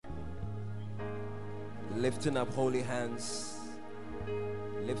Lifting up holy hands.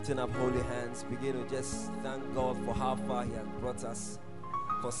 Lifting up holy hands. Begin to just thank God for how far He has brought us.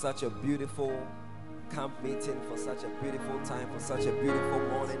 For such a beautiful camp meeting, for such a beautiful time, for such a beautiful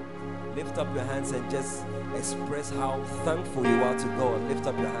morning. Lift up your hands and just express how thankful you are to God. Lift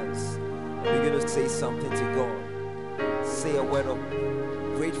up your hands. Begin to say something to God. Say a word of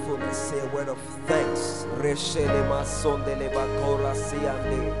gratefulness. Say a word of thanks.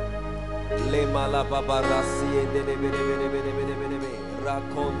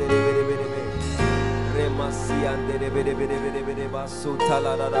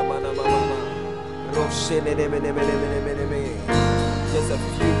 Just a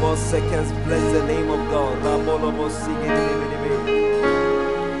few more seconds. Bless the name of God.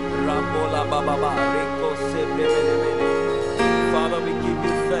 Father, we give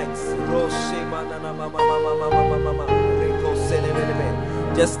you thanks.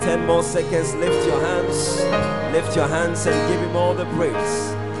 Just 10 more seconds. Lift your hands. Lift your hands and give Him all the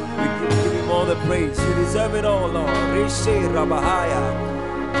praise. We give Him all the praise. You deserve it all, Lord. You deserve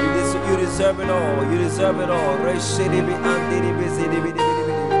it all. You deserve it all.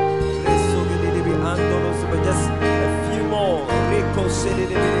 Just a few more.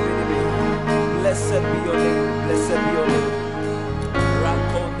 Blessed be your name. Blessed be your name.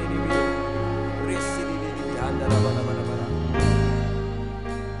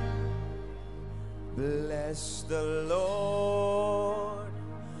 Bless the Lord,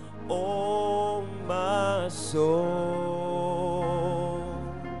 oh my soul.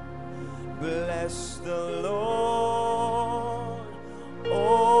 Bless the Lord,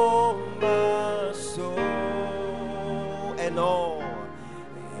 oh my soul, and all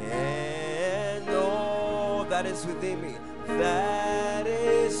that is within me, that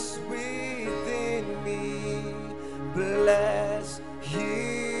is within me. Bless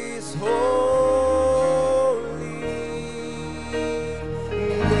His holy name.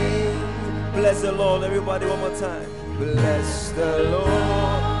 Bless the Lord, everybody, one more time. Bless the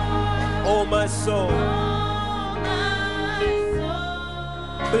Lord, oh my soul.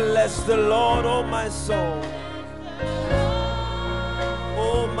 Bless the Lord, oh my soul.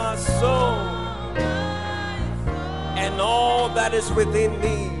 Oh my soul. And all that is within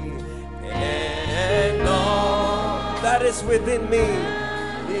me. And all that is within me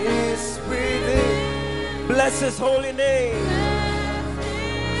is within. Bless His holy name.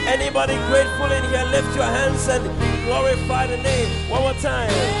 Anybody grateful in here? Lift your hands and glorify the name. One more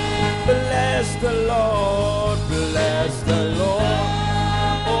time. Bless the Lord. Bless the Lord.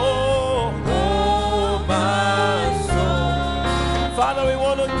 Oh, oh my soul. Father, we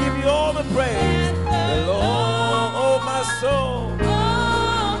want to give you all the praise. The Lord, oh my soul.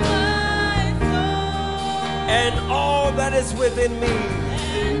 And all that is within me,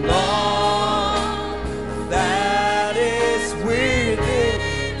 and all that is within,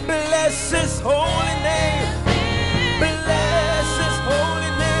 bless His holy name, bless His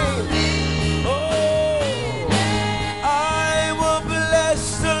holy name. Oh, I will bless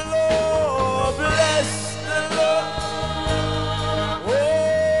the Lord, bless the Lord.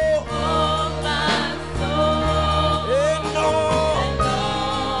 Oh, my soul, and all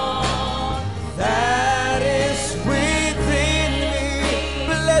that is within me,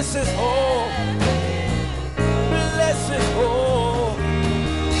 bless His holy, bless His holy.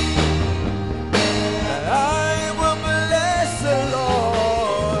 I will bless the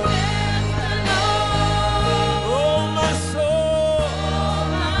Lord, oh my soul,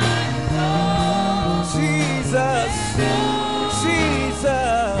 Jesus,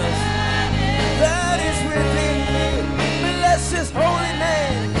 Jesus, that is within me. Bless His holy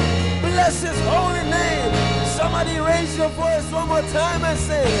name, bless His holy name. Somebody raise your voice one more time and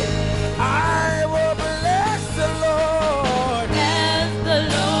say, I will bless the Lord. Bless the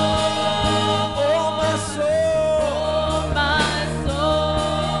Lord, Oh my soul, my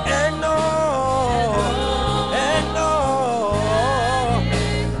soul, and all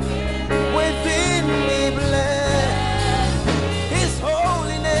within me, bless His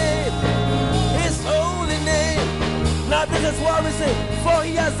holy name, His holy name. Now this is what we say, for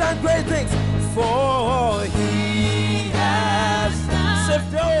He has done great things, for He has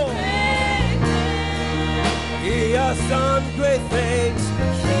saved you. He has done great things.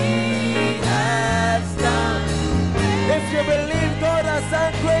 He has done. If you believe God has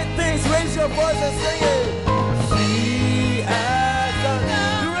done great things, raise your voice and sing it. He has done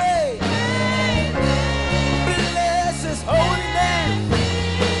great. Bless His holy name.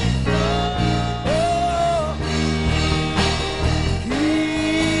 Oh,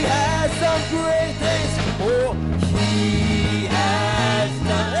 He has done great things. Oh, He has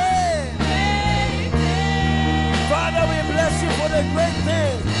done. Hey.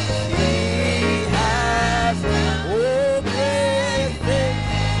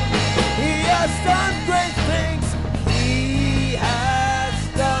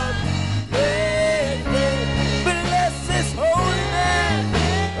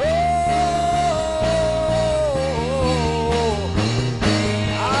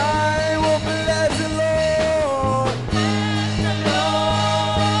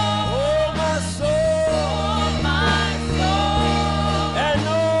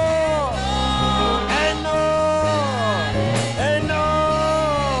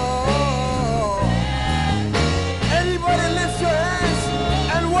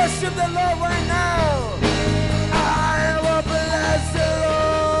 Worship the Lord right now. I will bless the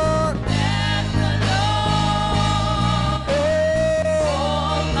Lord. Bless the Lord,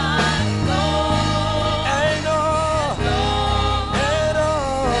 oh my soul, And all that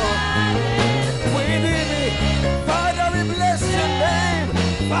is within me. Father, we bless your name.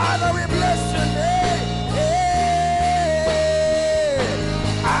 Father, we bless your name. Hey,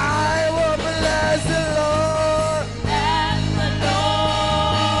 I will bless the Lord. bless the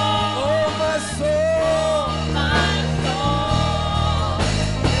Lord, Oh, my soul. my soul,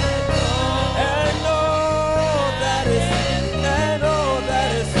 And all that is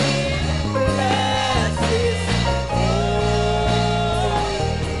bless his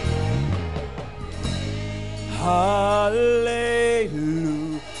hallelujah.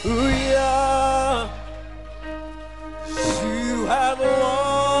 You have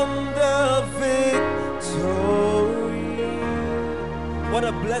won the victory. What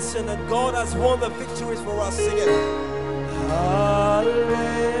a blessing that God has won the victories for us. Sing it.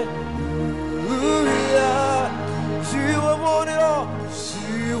 Hallelujah. You have won it all.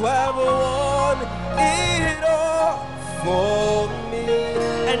 You have won it all for me.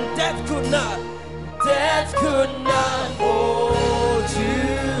 And death could not hold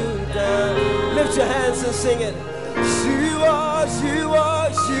you down. Lift your hands and sing it. You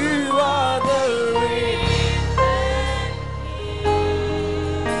are the reason.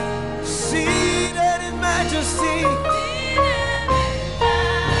 Seated in majesty.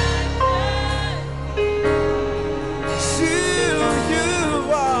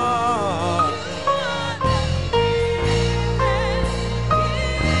 You are.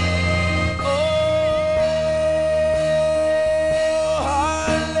 Oh,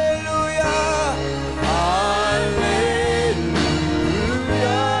 hallelujah. Hallelujah.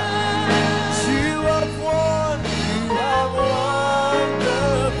 You have won the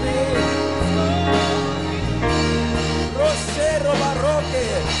victory. Rosero Barroque.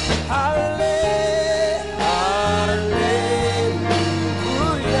 Hallelujah.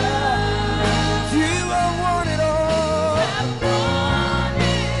 You have won it all.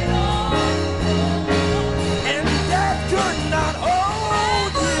 And death could not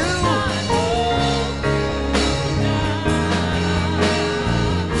hold you.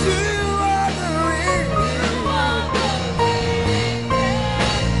 You are the reason.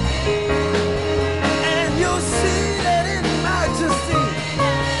 And you're seated in majesty.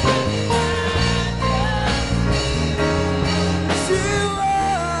 You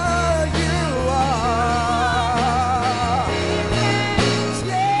are.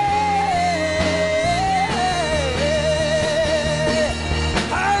 Yeah.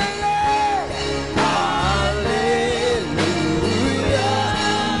 Hallelujah.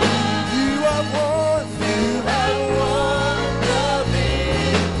 You have won the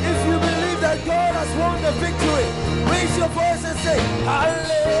victory. If you believe that God has won the victory, raise your voice and say,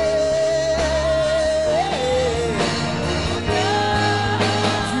 Hallelujah.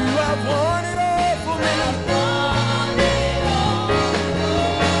 You have won it all for me.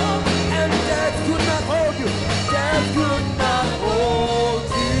 And death could not hold you. Death could not hold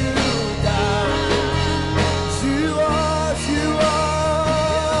you down. You are.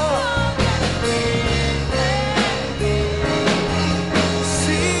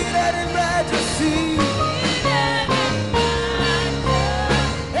 Seated in majesty.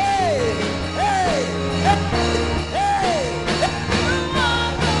 Hey, hey, hey,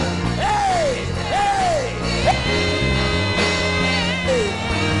 hey, hey, hey, hey.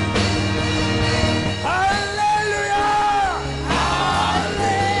 Hallelujah.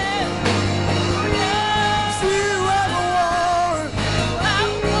 You have won.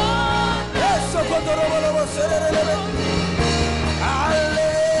 Yes, so good to know.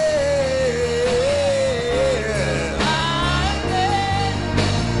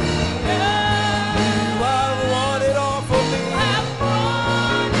 You have won it all for me.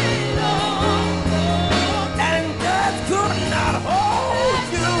 And death could not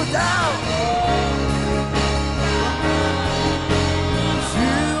hold you down.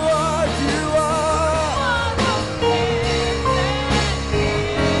 You are.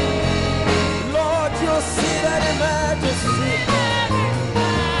 Lord, you're seated in majesty.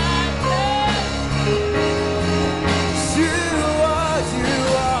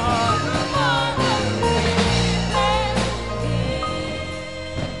 You are.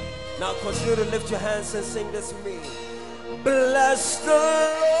 Now continue to lift your hands and sing this with me. Bless the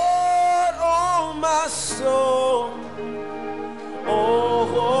Lord, oh my soul.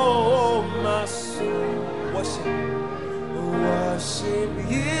 Oh, my soul. Worship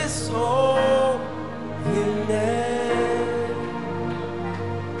His holy name.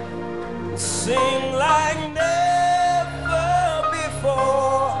 Sing like never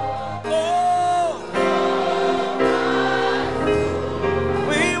before. Oh,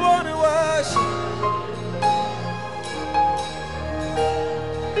 we want to worship.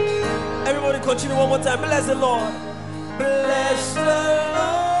 Everybody continue one more time. Bless the Lord. Bless the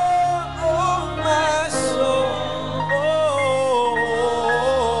Lord, oh my soul.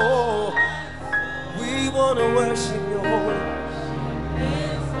 Oh, we want to worship your holy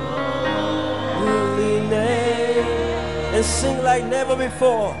name and sing like never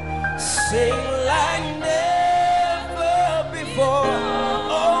before. Sing like never before.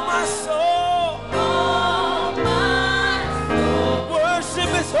 Oh my soul, worship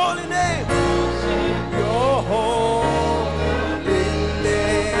His holy name. Your holy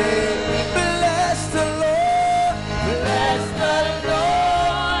name. Bless the Lord. Bless the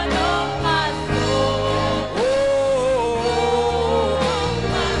Lord, oh my soul. Oh,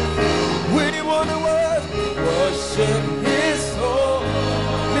 we want to worship His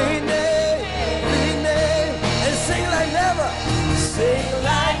holy name, and sing like never. Sing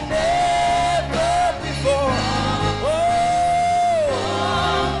like never before.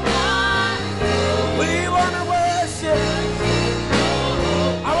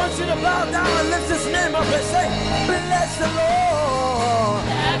 Bow down and lift His name up and say, bless the Lord.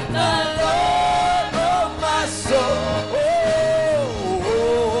 Bless the Lord, oh my soul.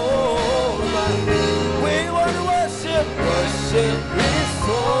 We want to worship His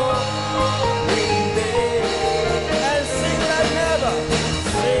holy name and sing like never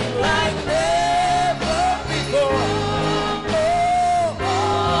before.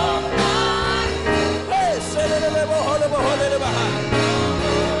 Hey, say it.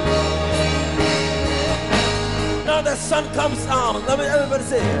 The sun comes out. Let me everybody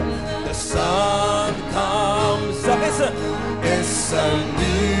say it. The sun comes up. It's a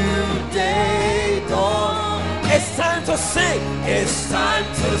new day dawn. It's time to sing. It's time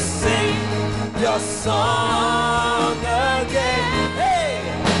to sing your song again. Hey,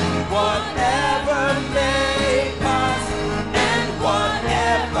 whatever may pass and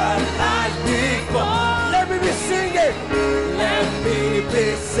whatever lies before. Let me be singing. Let me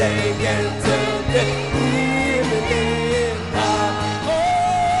be singing today.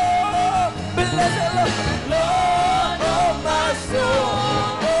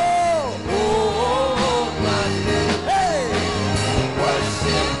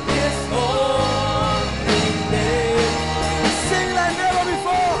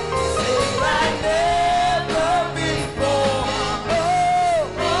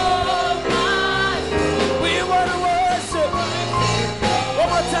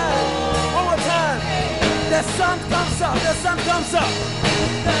 The sun comes up, the sun comes up.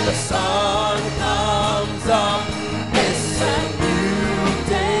 The sun comes up. It's a new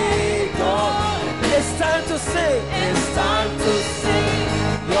day dawn. It's time to sing. It's time to sing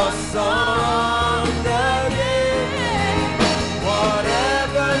your song again.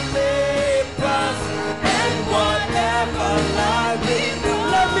 Whatever may pass and whatever lies before.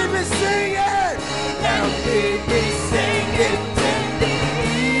 Let me be singing. Let me be singing till the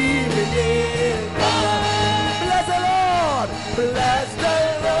evening. Bless the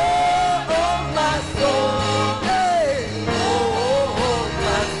Lord, oh my soul. Hey, oh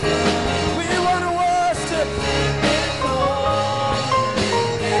my soul. We want to worship His holy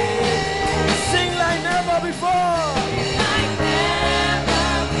name. Sing like never before. Sing like never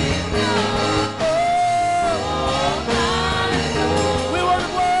before. Oh my soul. We want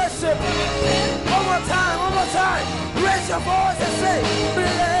to worship. One more time, one more time. Raise your voice and say,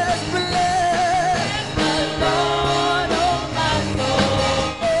 bless, bless the Lord.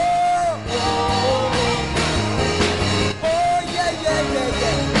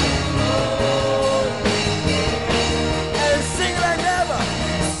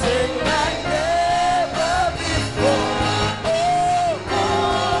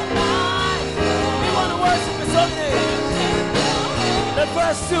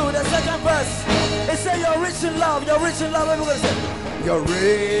 Verse 2, the second verse, it says you're rich in love, you're rich in love. Everybody say, you're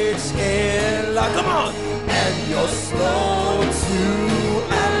rich in love. Come on. And you're slow to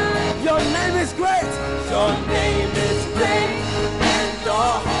anger. Your name is great. Your name is great. And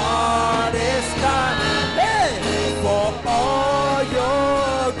your heart is kind. Hey, for all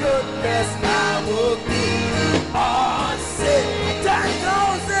your goodness, I will be on sick.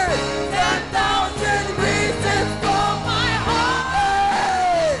 10,000 reasons for my heart.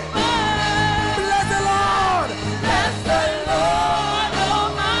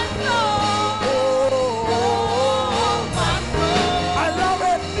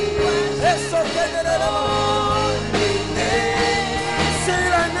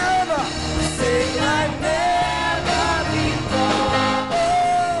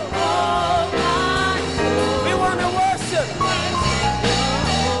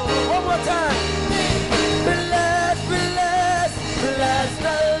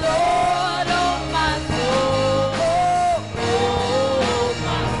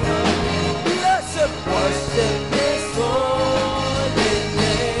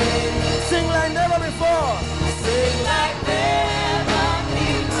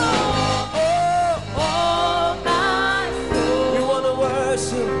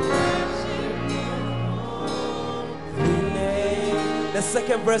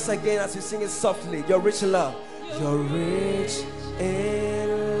 second verse again as you sing it softly. You're rich in love. You're rich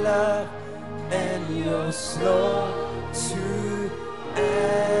in love, and you're slow to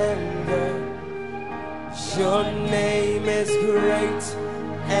anger. Your name is great,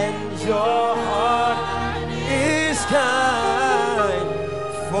 and your heart is kind.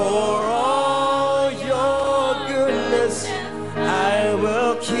 For all your goodness, I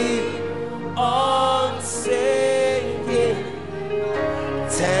will keep on singing.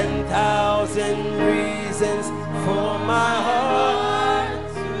 10,000 reasons for my heart.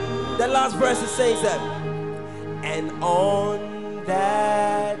 The last verse it says that, and on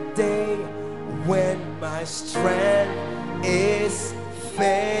that day when my strength is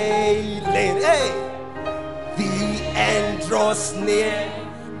failing, hey, the end draws near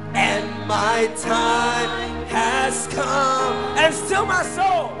and my time has come, and still my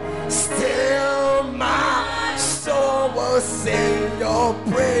soul will sing your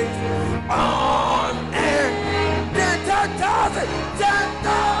praise on air. 10,000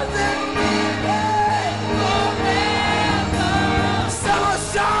 Someone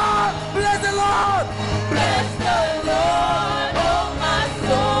shout, bless the Lord, bless the Lord, oh my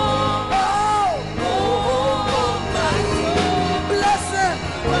soul, oh my soul, bless him,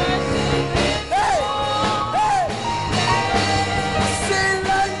 hey, sing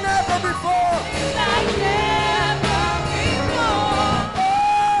like never before,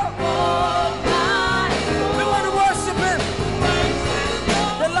 we want to worship him.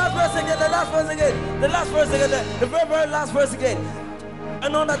 The last verse again, the very last verse again.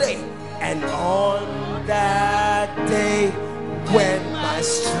 Another day, and on that day when my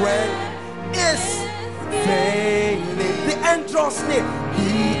strength is failing, the end draws near,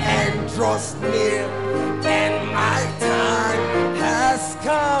 and my time has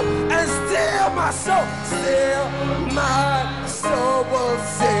come, and still my soul will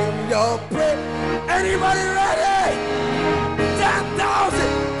sing your praise. Anybody ready?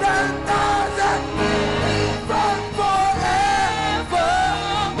 10,000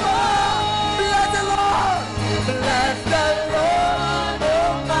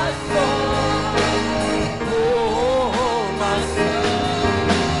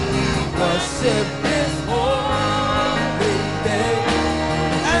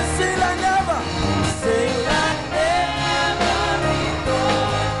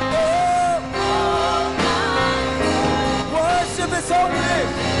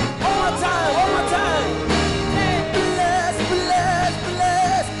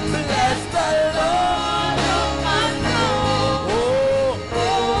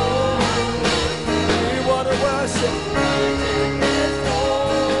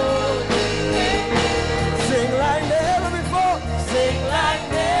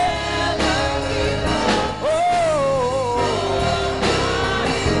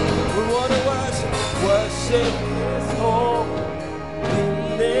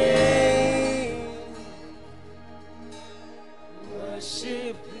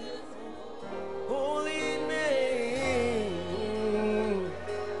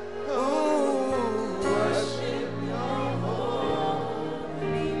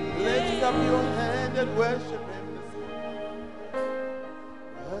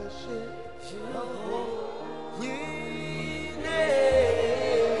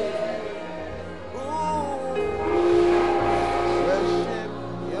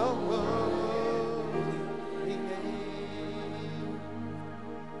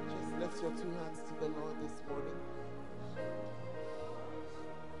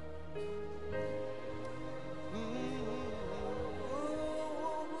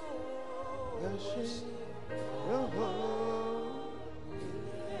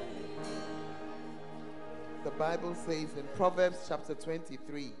 The Bible says in Proverbs chapter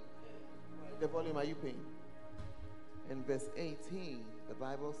 23, the volume are you paying? In verse 18, the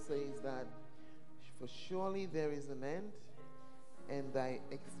Bible says that, for surely there is an end, and thy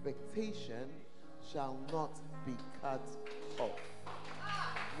expectation shall not be cut off.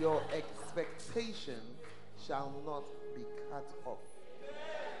 Your expectation shall not be cut off.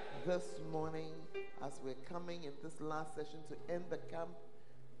 This morning, as we're coming in this last session to end the camp,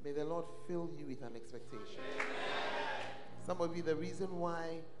 may the Lord fill you with an expectation. Some of you, the reason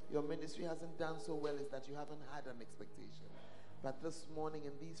why your ministry hasn't done so well is that you haven't had an expectation. But this morning,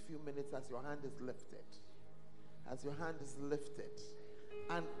 in these few minutes, as your hand is lifted,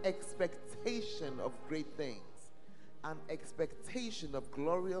 an expectation of great things, an expectation of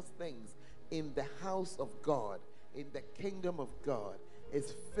glorious things in the house of God, in the kingdom of God,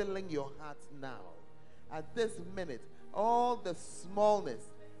 is filling your heart now. At this minute, all the smallness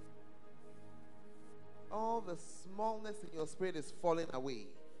all the smallness in your spirit is falling away.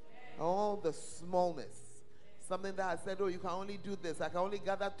 All the smallness. Something that I said, oh, you can only do this. I can only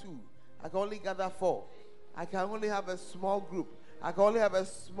gather 2. I can only gather 4. I can only have a small group. I can only have a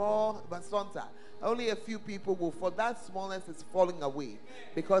small basonta. Only a few people will. For that smallness is falling away.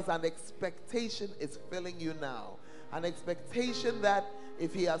 Because an expectation is filling you now. An expectation that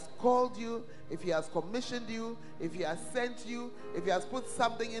if he has called you, if he has commissioned you, if he has sent you, if he has put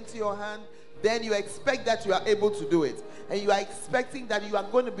something into your hand, then you expect that you are able to do it. And you are expecting that you are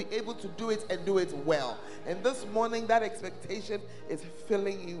going to be able to do it and do it well. And this morning, that expectation is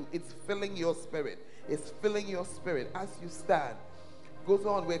filling you. It's filling your spirit. It's filling your spirit as you stand. Goes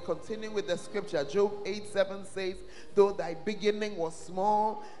on, we're continuing with the scripture. Job 8:7 says, though thy beginning was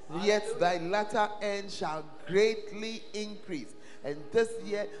small, yet thy latter end shall greatly increase. And this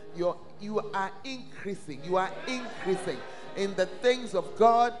year, you are increasing. You are increasing in the things of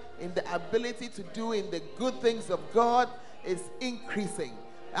God, in the ability to do in the good things of God is increasing.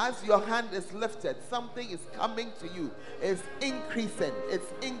 As your hand is lifted, something is coming to you. It's increasing.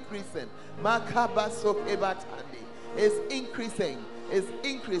 It's increasing. It's increasing. It's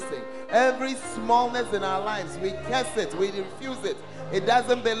increasing. Every smallness in our lives, we curse it. We refuse it. It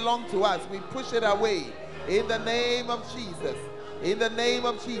doesn't belong to us. We push it away. In the name of Jesus. In the name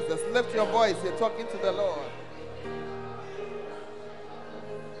of Jesus. Lift your voice. You're talking to the Lord.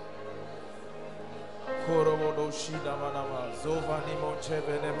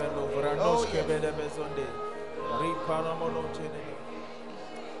 Oh, yes.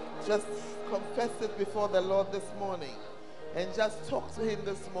 Just confess it before the Lord this morning. And just talk to him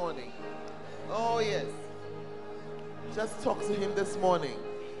this morning. Oh, yes. Just talk to him this morning.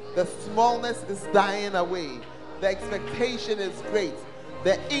 The smallness is dying away. The expectation is great.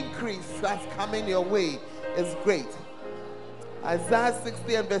 The increase that's coming your way is great. Isaiah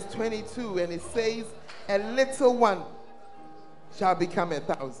 60 and verse 22, and it says, a little one shall become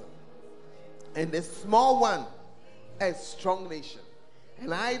 1,000, and a small one a strong nation.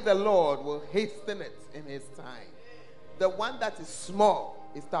 And I, the Lord, will hasten it in his time. The one that is small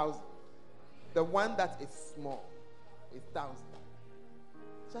is 1,000. The one that is small is 1,000.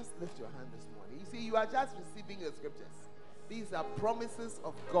 Just lift your hand this morning. You see, you are just receiving the scriptures. These are promises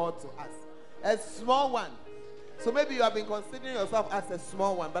of God to us. A small one. So maybe you have been considering yourself as a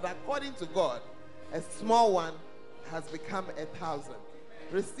small one, but according to God, a small one has become 1,000.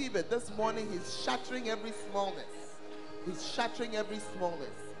 Receive it. This morning, he's shattering every smallness. He's shattering every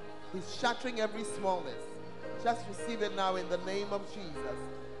smallness. He's shattering every smallness. Just receive it now in the name of Jesus.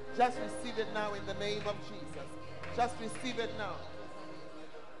 Just receive it now in the name of Jesus. Just receive it now.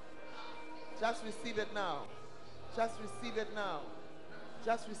 Just receive it now. Just receive it now.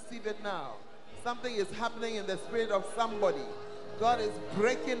 Just receive it now. Something is happening in the spirit of somebody. God is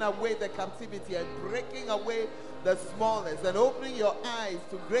breaking away the captivity and breaking away the smallness and opening your eyes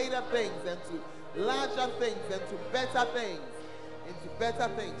to greater things and to larger things and to better things. Into better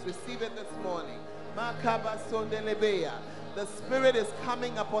things. Receive it this morning. The Spirit is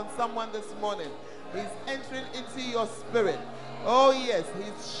coming upon someone this morning. He's entering into your spirit. Oh yes,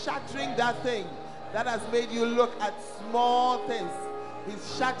 he's shattering that thing that has made you look at small things.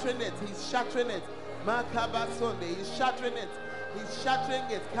 He's shattering it. He's shattering it. He's shattering it. He's shattering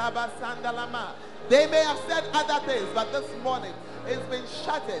it. They may have said other things, but this morning it's been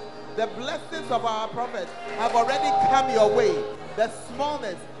shattered. The blessings of our prophet have already come your way. The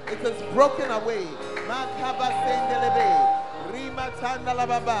smallness, it is broken away.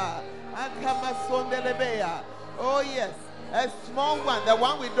 Oh yes, a small one, the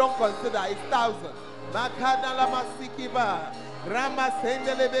one we don't consider, is 1,000.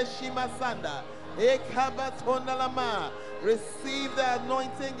 Receive the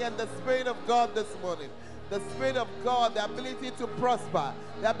anointing and the Spirit of God this morning. The Spirit of God, the ability to prosper,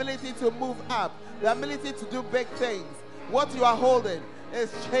 the ability to move up, the ability to do big things. What you are holding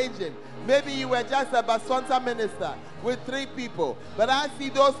is changing. Maybe you were just a Basonta minister with 3 people, but I see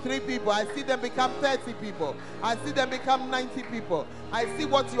those 3 people. I see them become 30 people. I see them become 90 people. I see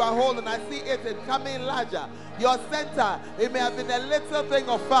what you are holding. I see it becoming larger. Your center, it may have been a little thing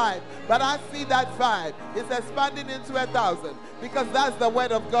of 5, but I see that 5 is expanding into 1,000, because that's the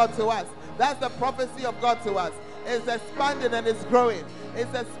word of God to us. That's the prophecy of God to us. It's expanding and it's growing.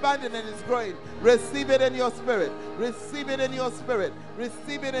 It's expanding and it's growing. Receive it in your spirit. Receive it in your spirit.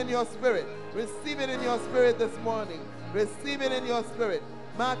 Receive it in your spirit. Receive it in your spirit this morning. Receive it in your spirit.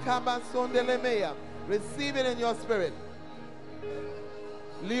 Receive it in your spirit.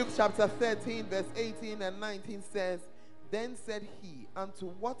 Luke chapter 13 verse 18 and 19 says, then said he, unto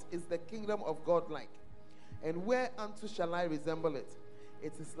what is the kingdom of God like? And whereunto shall I resemble it?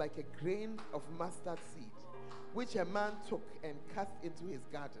 It is like a grain of mustard seed, which a man took and cast into his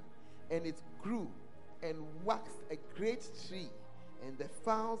garden, and it grew and waxed a great tree, and the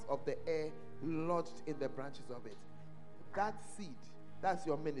fowls of the air lodged in the branches of it. That seed, that's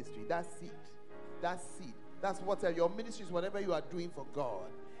your ministry. That seed, that's what your ministry is, whatever you are doing for God.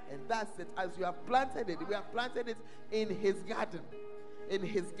 And that's it. As you have planted it, we have planted it in his garden. In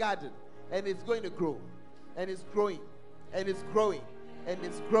his garden. And it's going to grow. And it's growing. And it's growing. And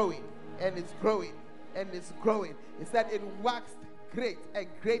it's growing. And it's growing. And it's growing. It said it waxed great, a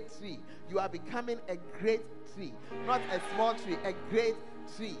great tree. You are becoming a great tree. Not a small tree, a great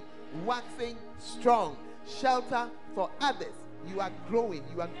tree. Waxing strong. Shelter for others. You are growing.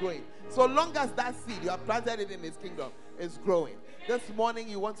 You are growing. So long as that seed, you have planted it in his kingdom, is growing. This morning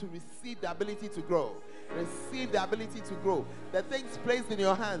you want to receive the ability to grow. Receive the ability to grow. The things placed in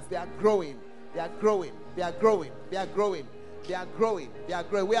your hands, they are growing. They are growing. They are growing. They are growing. They are growing. They are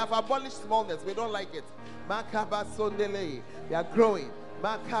growing. We have abolished smallness. We don't like it. Makaba sondele. They are growing.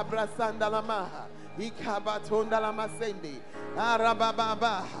 Makabra sandalamaha. Ikaba tondalamasende.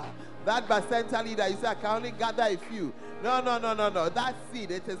 Arabababaha. That bacenta leader, you say, I can only gather a few. No. That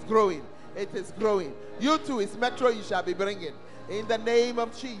seed, it is growing. It is growing. You too, it's metro you shall be bringing. In the name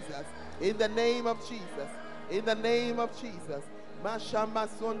of Jesus. In the name of Jesus. In the name of Jesus. Mashamba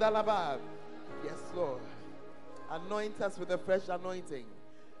sondalaba. Yes, Lord. Anoint us with a fresh anointing.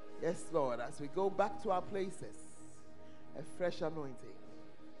 Yes, Lord. As we go back to our places, a fresh anointing.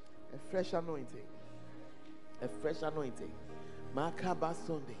 A fresh anointing. A fresh anointing. Makaba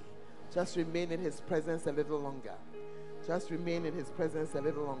Sunday. Just remain in his presence a little longer. Just remain in his presence a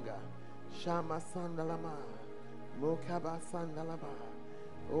little longer. Shama Sandalama. Mokaba Sandalaba.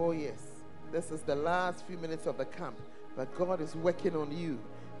 Oh yes. This is the last few minutes of the camp. But God is working on you.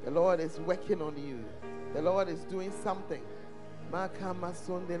 The Lord is working on you. The Lord is doing something. Makama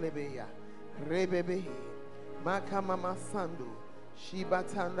Sondelebeya. Rebebe. Makama Sandu. Shiba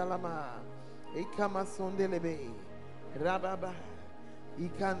Tandalama. Ikama Sondelebe. Rababa.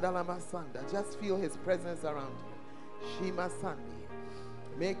 Ikandalamasanda. Just feel his presence around you. Shima Sandi.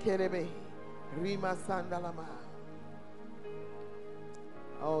 Mekerebe. Rima Sandalama.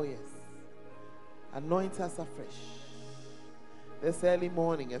 Oh yes. Anoint us afresh. This early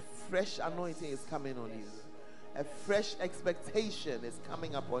morning, a fresh anointing is coming on you. A fresh expectation is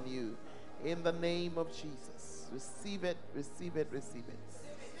coming upon you. In the name of Jesus. Receive it, receive it, receive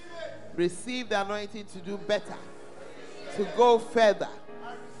it. Receive the anointing to do better. To go further.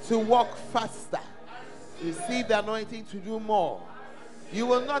 To walk faster. Receive the anointing to do more. You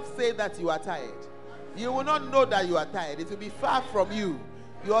will not say that you are tired. You will not know that you are tired. It will be far from you.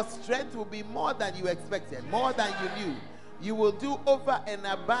 Your strength will be more than you expected, more than you knew. You will do over and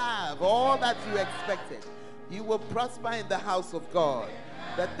above all that you expected. You will prosper in the house of God.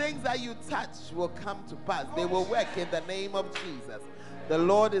 The things that you touch will come to pass. They will work in the name of Jesus. The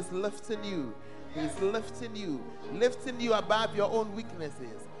Lord is lifting you. He's lifting you above your own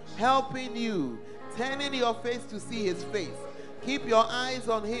weaknesses, helping you, turning your face to see his face. Keep your eyes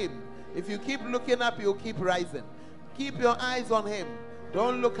on him. If you keep looking up, you'll keep rising. Keep your eyes on him.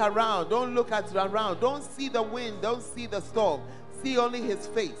 Don't look around. Don't look around. Don't see the wind. Don't see the storm. See only his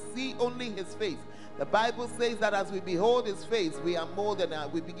face. See only his face. The Bible says that as we behold his face, we are molded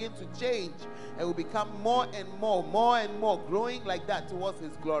and we begin to change and we become more and more, growing like that towards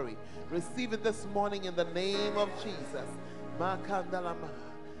his glory. Receive it this morning in the name of Jesus.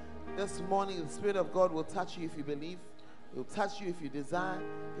 This morning, the Spirit of God will touch you if you believe. He will touch you if you desire.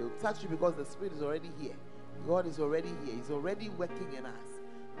 He will touch you because the Spirit is already here. God is already here. He's already working in us.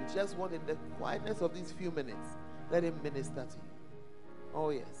 We just want, in the quietness of these few minutes, let him minister to you. Oh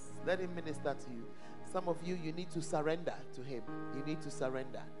yes, let him minister to you. Some of you, you need to surrender to him. You need to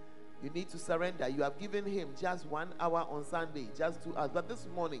surrender. You need to surrender. You have given him just 1 hour on Sunday, just 2 hours. But this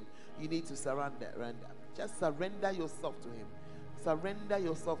morning, you need to surrender. Just surrender yourself to him. Surrender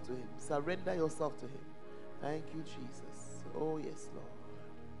yourself to him. Surrender yourself to him. Thank you, Jesus. Oh yes, Lord.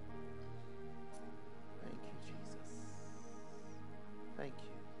 Thank you, Jesus. Thank you.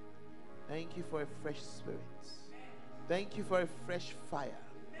 Thank you for a fresh spirit. Thank you for a fresh fire.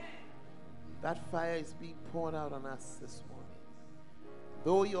 That fire is being poured out on us this morning.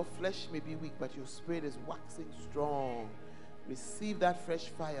 Though your flesh may be weak, but your spirit is waxing strong. Receive that fresh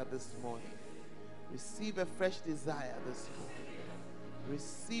fire this morning. Receive a fresh desire this morning.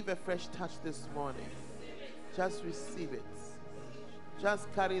 Receive a fresh touch this morning. Just receive it.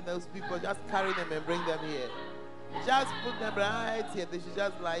 Just carry those people. Just carry them and bring them here. Just put them right here. They should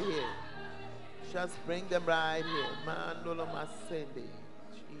just lie here. Just bring them right here. Mandolo Masende.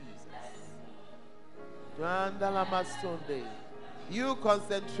 Jesus. Jandala Masonde. You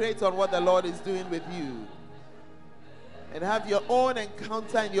concentrate on what the Lord is doing with you. And have your own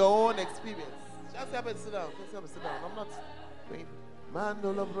encounter and your own experience. Just help it sit down. Just help it sit down. I'm not going.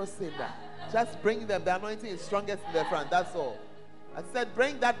 Mandolo Brosenda. Just bring them. The anointing is strongest in the front. That's all. I said,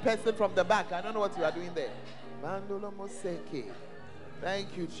 bring that person from the back. I don't know what you are doing there. Mandolo Moseke.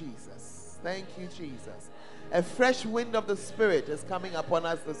 Thank you, Jesus. Thank you, Jesus. A fresh wind of the Spirit is coming upon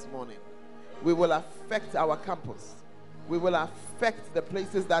us this morning. We will affect our campus. We will affect the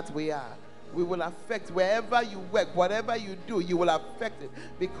places that we are. We will affect wherever you work, whatever you do, you will affect it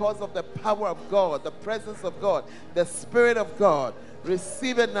because of the power of God, the presence of God, the Spirit of God.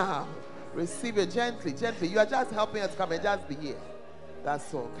 Receive it now. Receive it gently, gently. You are just helping us come and just be here.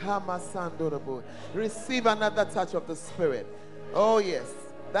 That's all. Receive another touch of the Spirit. Oh, yes.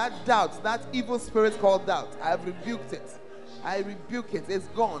 That doubt, that evil spirit called doubt, I have rebuked it. I rebuke it. It's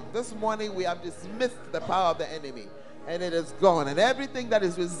gone. This morning we have dismissed the power of the enemy. And it is gone. And everything that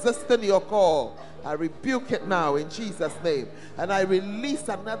is resisting your call, I rebuke it now in Jesus' name. And I release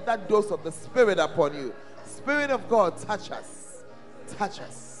another dose of the Spirit upon you. Spirit of God, touch us. Touch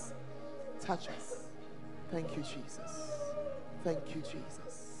us. Touch us. Thank you, Jesus. Thank you,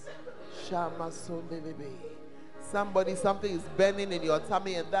 Jesus. Shama Sondelebe. Somebody, something is burning in your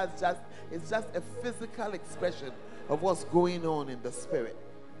tummy, and it's just a physical expression of what's going on in the Spirit.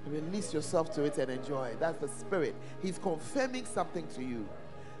 Release yourself to it and enjoy. That's the Spirit. He's confirming something to you.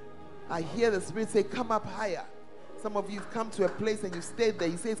 I hear the Spirit say, come up higher. Some of you have come to a place and you stayed there.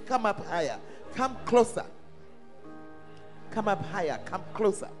 He says, come up higher. Come closer. Come up higher. Come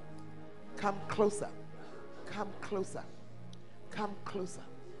closer. Come closer. Come closer. Come closer.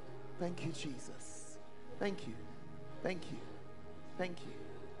 Thank you, Jesus. Thank you. Thank you. Thank you.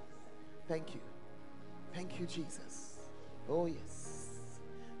 Thank you. Thank you, Jesus. Oh, yes.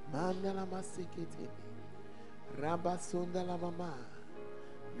 Mandala masikete, Rabasundala mama,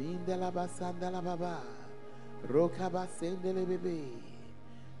 Mindala basandala baba, Rokaba sendele bebe,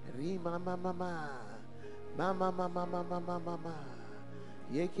 Rima mama, Mama mama,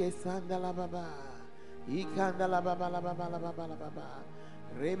 Yeke sandala baba, Ikandala baba la baba la baba la baba,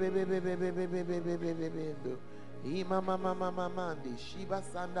 Rebebebebebebebebebebebebendo, Ima mama mandi, Shiba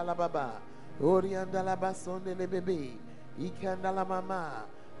sandala baba, Oriandala basondele bebe, Ikandala mama.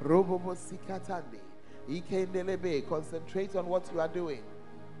 Robobo sikatande. Ikendelebe. Concentrate on what you are doing.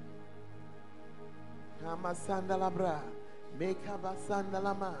 Kama sandalabra. Mekaba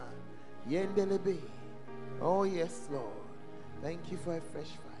sandalama. Yendelebe. Oh yes, Lord. Thank you for a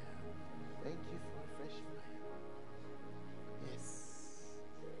fresh fire. Thank you for a fresh fire. Yes.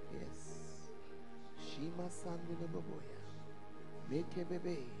 Yes. Shima sandalaboya.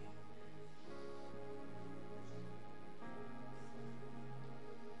 Mekebebe.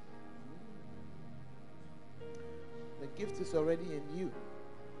 The gift is already in you.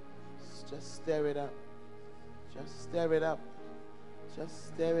 Just stir it up. Just stir it up. Just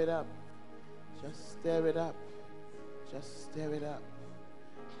stir it up. Just stir it up. Just stir it up.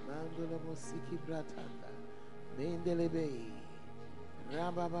 Mandula musiki bratanda. Mendelebe.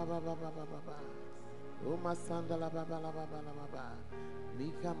 Raba baba baba baba. Uma sandala baba la baba la baba.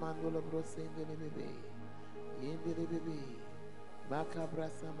 Mika mandula brosendelebe. Yendelebe.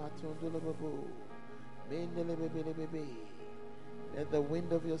 Makabrasa matondula babu. Let the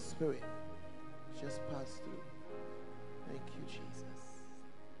wind of your Spirit just pass through. Thank you, Jesus.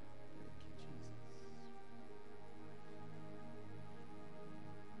 Thank you, Jesus.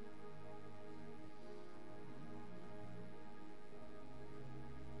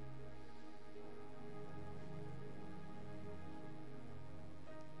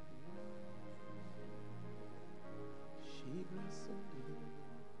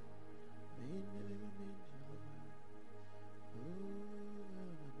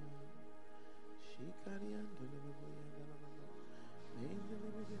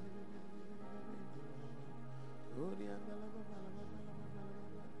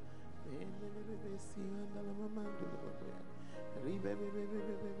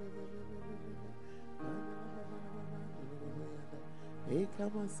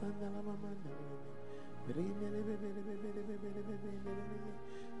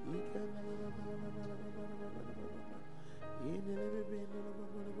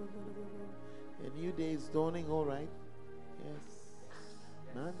 A new day is dawning, all right? Yes.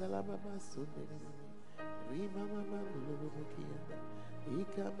 Mandala Baba Sundari. Rima Mama Lulubukianda.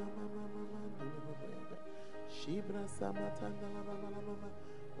 Ika Mama Mama Lulubukianda. Shibra Samatanda Mama.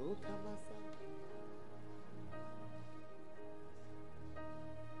 Ukamasa.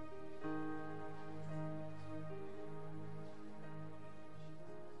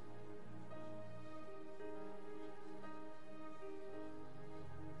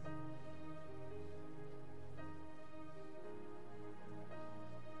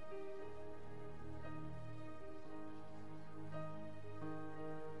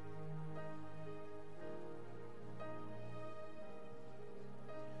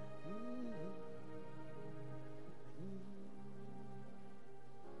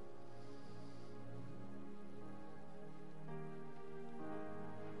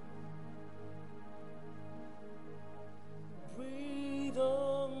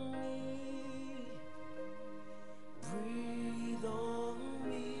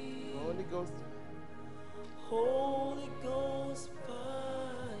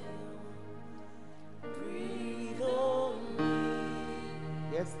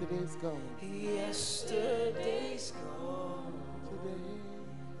 Yesterday's gone. Yesterday's gone.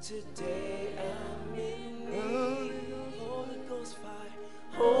 Today I'm in need. Holy Ghost fire.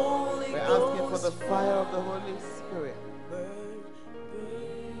 Holy We're Ghost asking for the fire of the Holy Spirit. burn,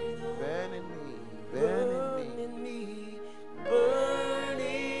 Burn in me. burn Burn in me. in me, burn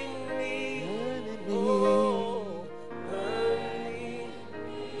in me, Burn in me. oh, burn in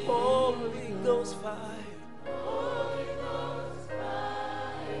me. Holy Ghost fire,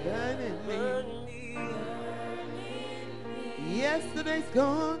 Burn in burn me. me. Yesterday's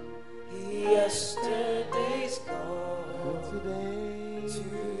gone. Yesterday's gone. Today.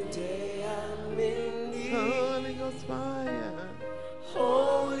 Today I'm in need. Holy Ghost fire.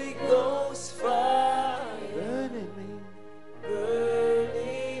 Holy Ghost fire, Burn in me. burn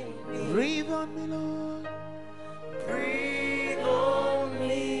in me. Breathe on me, Lord. Breathe on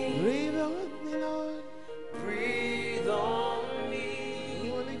me. Breathe on me, Lord. Breathe on me.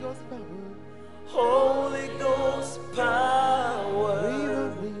 Holy Ghost power. Holy Ghost power. Breathe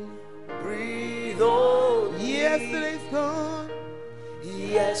on me. Breathe on me. Yesterday's gone.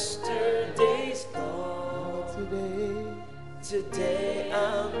 Yesterday's gone. Today. Today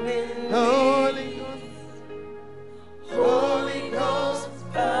I'm in Holy need. Ghost. Holy Ghost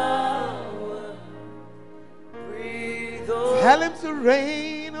power. Breathe on me. Tell him to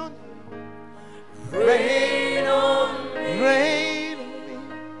rain on, Rain on me. rain on me.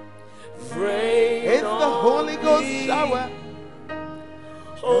 Rain It's the on Holy Ghost me. shower.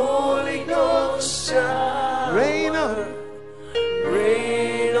 Holy Ghost shower. Rain on.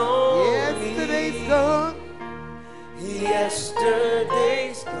 Rain on Yesterday's me. gone.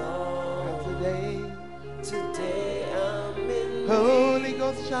 Yesterday's gone. Today. Today I'm in Holy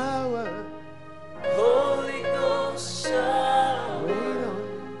Ghost shower. Holy Ghost shower. Rain on.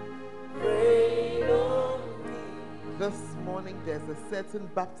 Rain on me. This morning there's a certain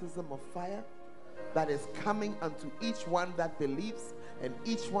baptism of fire that is coming unto each one that believes and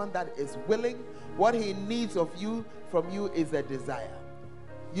each one that is willing. What he needs of you, from you, is a desire.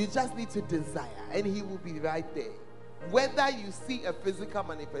 You just need to desire and he will be right there. Whether you see a physical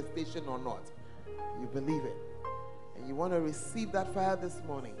manifestation or not, you believe it. And you want to receive that fire this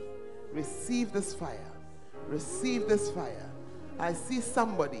morning. Receive this fire. Receive this fire. I see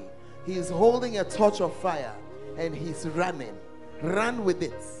somebody. He is holding a torch of fire and he's running. Run with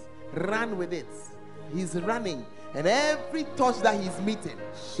it. Run with it. He's running. And every torch that he's meeting,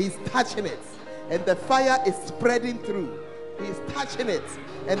 he's touching it. And the fire is spreading through. He's touching it.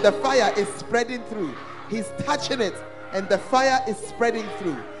 And the fire is spreading through. He's touching it. And the fire is spreading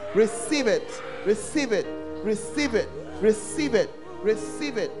through. Receive it. Receive it. Receive it. Receive it.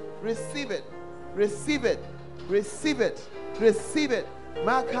 Receive it. Receive it. Receive it. Receive it. Receive it.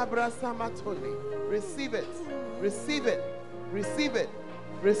 Makabra samatoni. Receive it. Receive it. Receive it.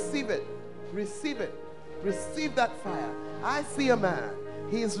 Receive it. Receive it. Receive that fire. I see a man.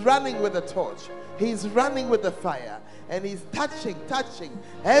 He is running with a torch. He's running with the fire. And he's touching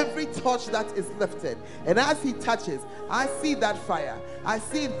every torch that is lifted. And as he touches, I see that fire. I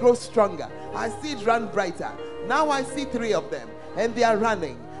see it grow stronger. I see it run brighter. Now I see 3 of them. And they are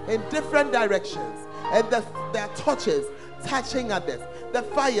running in different directions. And their torches touching others. The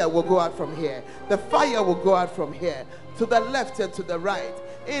fire will go out from here. The fire will go out from here. To the left and to the right.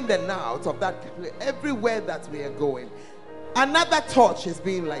 In and out of that. Everywhere that we are going. Another torch is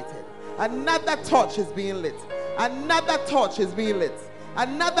being lighted. Another torch is being lit. Another torch is being lit.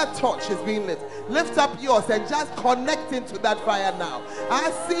 Another torch is being lit. Lift up yours and just connect into that fire now.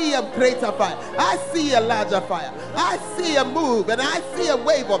 I see a greater fire. I see a larger fire. I see a move and I see a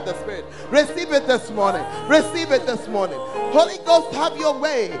wave of the Spirit. Receive it this morning. Receive it this morning. Holy Ghost, have your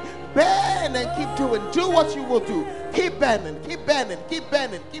way. Burn and keep doing. Do what you will do. Keep burning. Keep burning. Keep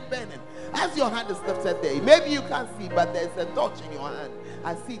burning. Keep burning. As your hand is lifted there, maybe you can't see, but there's a torch in your hand.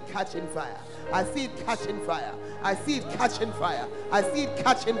 I see it catching fire. I see it catching fire. I see it catching fire. I see it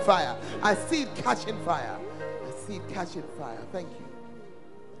catching fire. I see it catching fire. I see it catching fire. Thank you.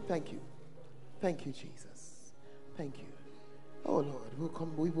 Thank you. Thank you, Jesus. Thank you. Oh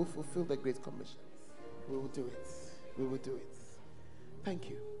Lord, we will fulfill the Great Commission. We will do it. We will do it. Thank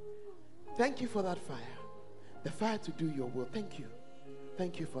you. Thank you for that fire. The fire to do your will. Thank you.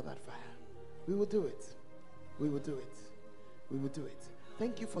 Thank you for that fire. We will do it. We will do it. We will do it.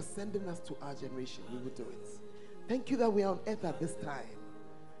 Thank you for sending us to our generation. We will do it. Thank you that we are on earth at this time.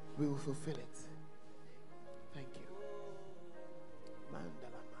 We will fulfill it. Thank you.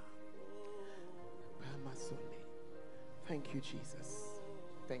 Mandalama. Pamasone. Thank you, Jesus.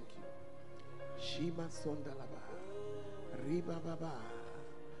 Thank you. Shima sondalaba. Riba baba.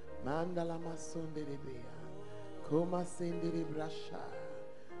 Mandalama sondelebea. Koma sendele brasha.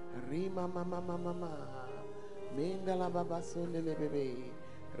 Rima mama mama mama. Mendala baba sondele bebe.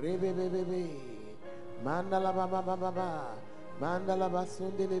 Rebe bebe. Mandala baba baba baba. Mandala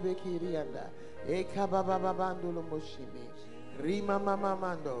basondele bekirianda. Eka baba baba ndulo moshime. Rima mama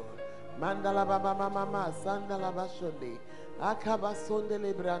mando. Mandala baba mama mama. Sandala bashonde. Akaba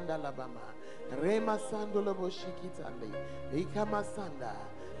sondele branda la bama. Rema sandola boshikitande. Eka masanda.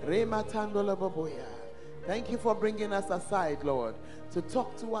 Rema tandola boboya. Thank you for bringing us aside, Lord, to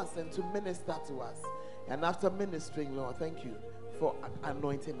talk to us and to minister to us. And after ministering, Lord, thank you for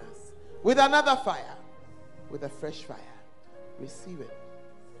anointing us with another fire, with a fresh fire. Receive it.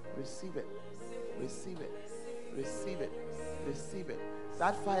 Receive it. Receive it. Receive it. Receive it.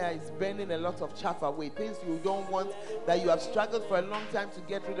 That fire is burning a lot of chaff away. Things you don't want, that you have struggled for a long time to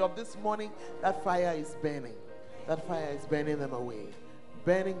get rid of. This morning, that fire is burning. That fire is burning them away.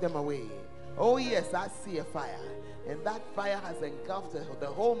 Burning them away. Oh yes, I see a fire. And that fire has engulfed the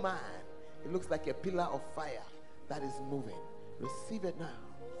whole man. It looks like a pillar of fire that is moving. Receive it now.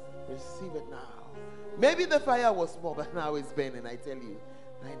 Receive it now. Maybe the fire was small, but now it's burning, I tell you.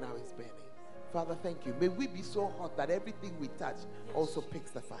 Right now it's burning. Father, thank you. May we be so hot that everything we touch also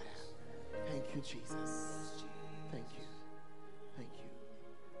picks the fire. Thank you, Jesus. Thank you. Thank you.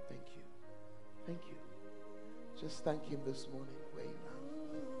 Thank you. Thank you. Just thank him this morning where you are.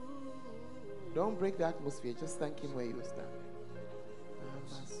 Don't break the atmosphere. Just thank him where you are standing.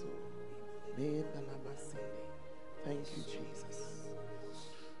 Thank you, Jesus.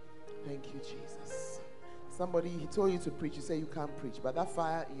 Thank you, Jesus. Somebody, he told you to preach. You say you can't preach. But that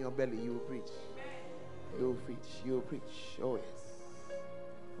fire in your belly, you will preach. You will preach. You will preach. Oh, yes.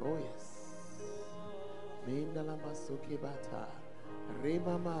 Oh, yes. Re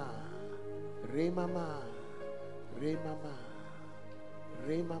mama. Re mama. Re mama.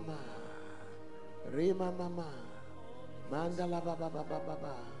 Re mama. Re mama. Mandala baba baba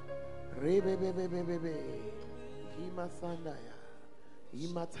baba. Re bebe bebe bebe. Kima sandaya.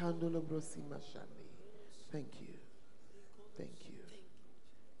 Ima tandolo brosima shandi. Thank you. Thank you.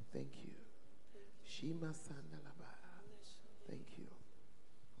 Thank you. Shima sandalaba. Thank you.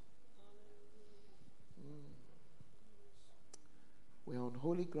 We're on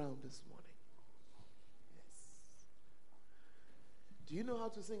holy ground this morning. Yes. Do you know how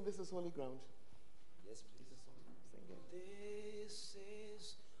to sing This Is Holy Ground? Yes, please. Sing it. This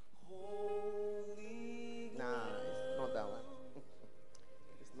is holy. Nah, it's not that one.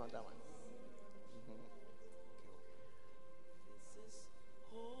 It's not that one. This is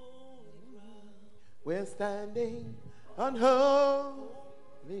holy ground. We're standing on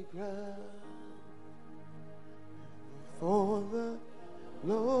holy ground, for the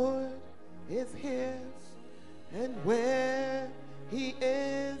Lord is here, and where he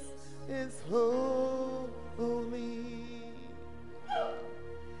is holy.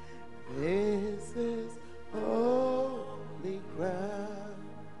 This is holy ground.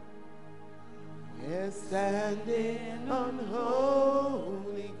 We're standing on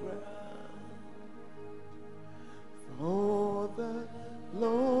holy ground, for the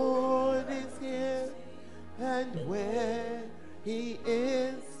Lord is here, and where he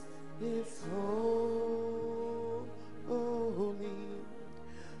is holy.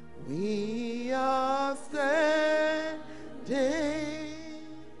 We are standing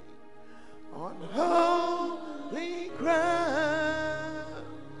on holy ground,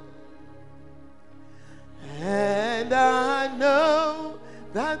 and I know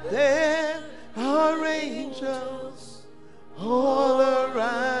that there are angels all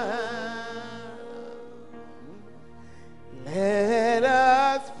around. Let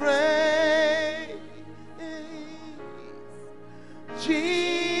us pray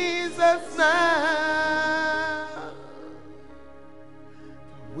Jesus now.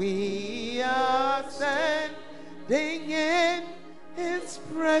 We are standing in his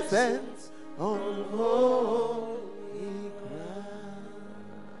presence on holy ground.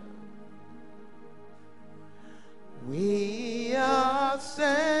 We are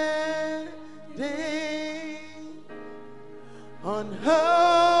standing on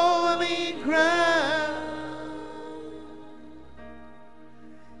holy ground,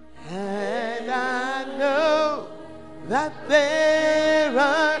 and I know that there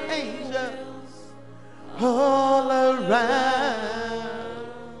are angels all around.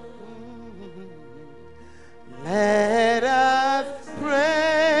 Let us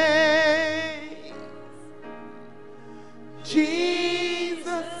pray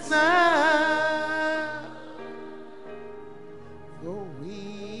Jesus now. For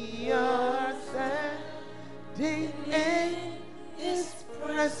we are standing in his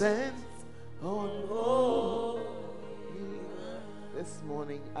presence on holy ground. This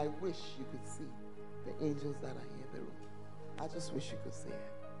morning, I I wish you could see the angels that are here in the room. I just wish you could see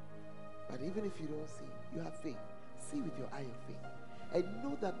it. But even if you don't see, you have faith. See with your eye of faith. And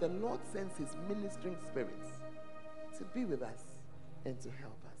know that the Lord sends his ministering spirits to be with us and to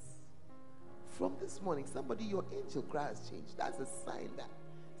help us. From this morning, somebody, your angel cry has changed. That's a sign that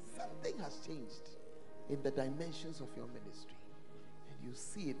something has changed in the dimensions of your ministry. And you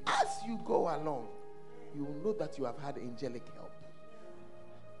see it. As you go along, you will know that you have had angelic help.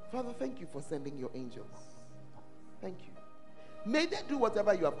 Father, thank you for sending your angels. Thank you. May they do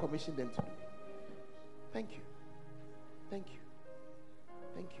whatever you have commissioned them to do. Thank you. Thank you.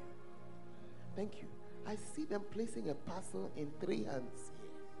 Thank you. Thank you. I see them placing a parcel in 3 hands here.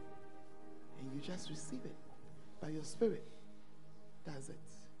 And you just receive it by your spirit. That's it.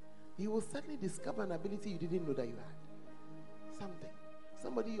 You will certainly discover an ability you didn't know that you had. Something.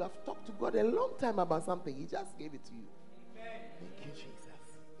 Somebody you have talked to God a long time about something. He just gave it to you. Amen. Thank you, Jesus.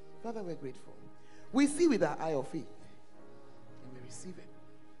 Father, we're grateful. We see with our eye of faith. And we receive it.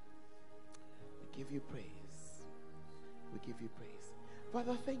 We give you praise. We give you praise.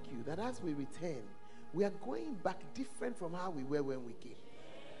 Father, thank you that as we return, we are going back different from how we were when we came.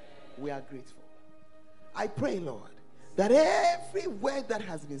 We are grateful. I pray, Lord, that every word that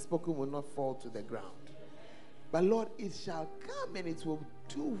has been spoken will not fall to the ground. But Lord, it shall come and it will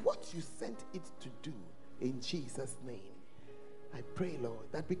do what you sent it to do in Jesus' name. I pray,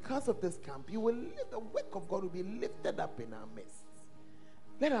 Lord, that because of this camp, you will the work of God will be lifted up in our midst.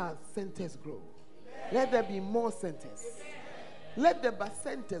 Let our centers grow. Let there be more centers. Let the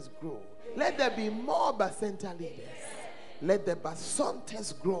bacentas grow. Let there be more bacenta leaders. Let the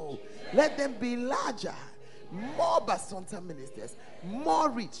bacentas grow. Let them be larger. More basanta ministers. More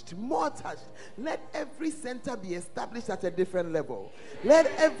reached. More touched. Let every center be established at a different level. Let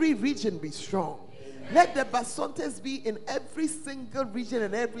every region be strong. Let the basantas be in every single region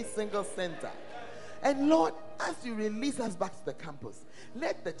and every single center. And Lord, as you release us back to the campus,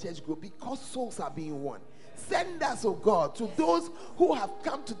 let the church grow because souls are being won. Send us, oh God, to those who have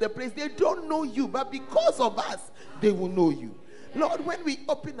come to the place. They don't know you, but because of us, they will know you. Lord, when we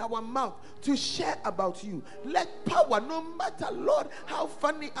open our mouth to share about you, let power, no matter, Lord, how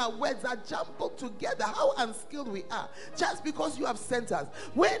funny our words are jumbled together, how unskilled we are, just because you have sent us.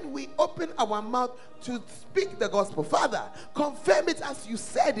 When we open our mouth to speak the gospel, Father, confirm it as you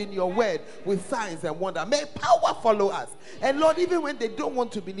said in your word with signs and wonder. May power follow us. And Lord, even when they don't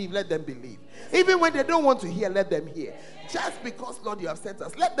want to believe, let them believe. Even when they don't want to hear, let them hear. Just because, Lord, you have sent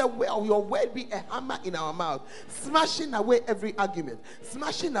us, let the way of your word be a hammer in our mouth, smashing away every argument,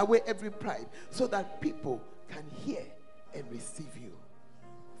 smashing away every pride, so that people can hear and receive you.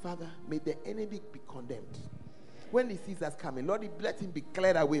 Father, may the enemy be condemned. When he sees us coming, Lord, let him be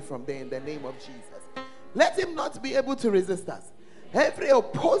cleared away from there in the name of Jesus. Let him not be able to resist us. Every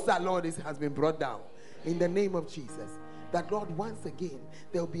opposer, Lord, has been brought down in the name of Jesus. That, Lord, once again,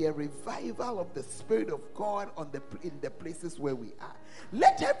 there will be a revival of the Spirit of God in the places where we are.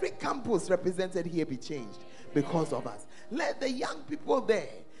 Let every campus represented here be changed because of us. Let the young people there,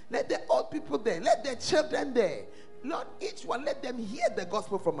 let the old people there, let the children there, Lord, each one, let them hear the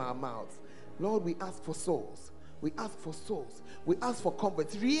gospel from our mouths. Lord, we ask for souls. We ask for souls. We ask for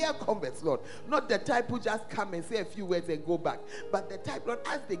converts, real converts, Lord. Not the type who just come and say a few words and go back. But the type, Lord,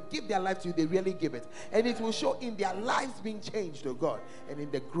 as they give their life to you, they really give it. And it will show in their lives being changed, oh God, and in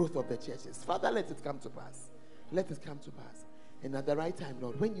the growth of the churches. Father, let it come to pass. Let it come to pass. And at the right time,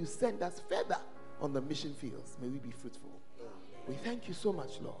 Lord, when you send us further on the mission fields, may we be fruitful. We thank you so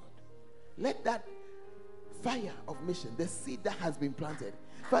much, Lord. Let that fire of mission, the seed that has been planted,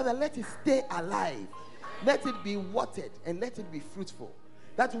 Father, let it stay alive. Let it be watered and let it be fruitful.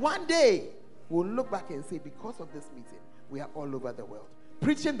 That one day we'll look back and say, because of this meeting, we are all over the world,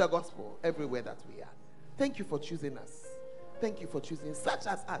 preaching the gospel everywhere that we are. Thank you for choosing us. Thank you for choosing such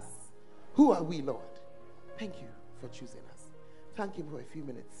as us. Who are we, Lord? Thank you for choosing us. Thank him for a few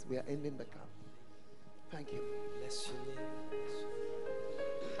minutes. We are ending the camp. Thank you. Bless your name.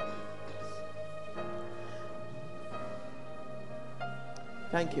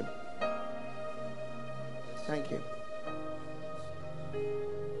 Thank you. Thank you.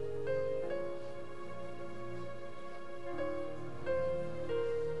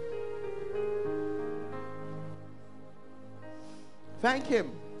 Thank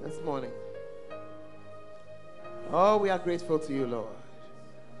him this morning. Oh, we are grateful to you, Lord.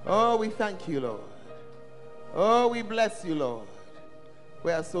 Oh, we thank you, Lord. Oh, we bless you, Lord.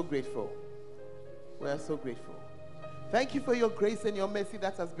 We are so grateful. We are so grateful. Thank you for your grace and your mercy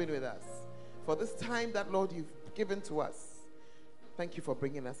that has been with us. For this time that, Lord, you've given to us. Thank you for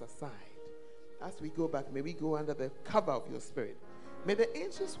bringing us aside. As we go back, may we go under the cover of your Spirit May the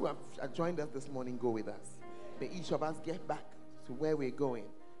angels who have joined us this morning go with us. May each of us get back to where we're going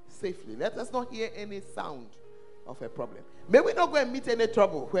safely. Let us not hear any sound of a problem. May we not go and meet any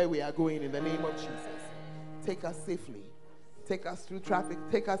trouble where we are going in the name of Jesus. Take us safely. Take us through traffic.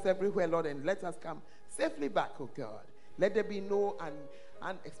 Take us everywhere, Lord, and let us come safely back, oh God. Let there be no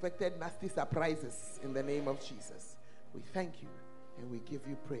unexpected nasty surprises in the name of Jesus. We thank you and we give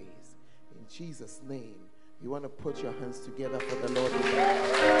you praise. In Jesus' name, you want to put your hands together for the Lord.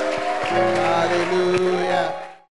 Hallelujah.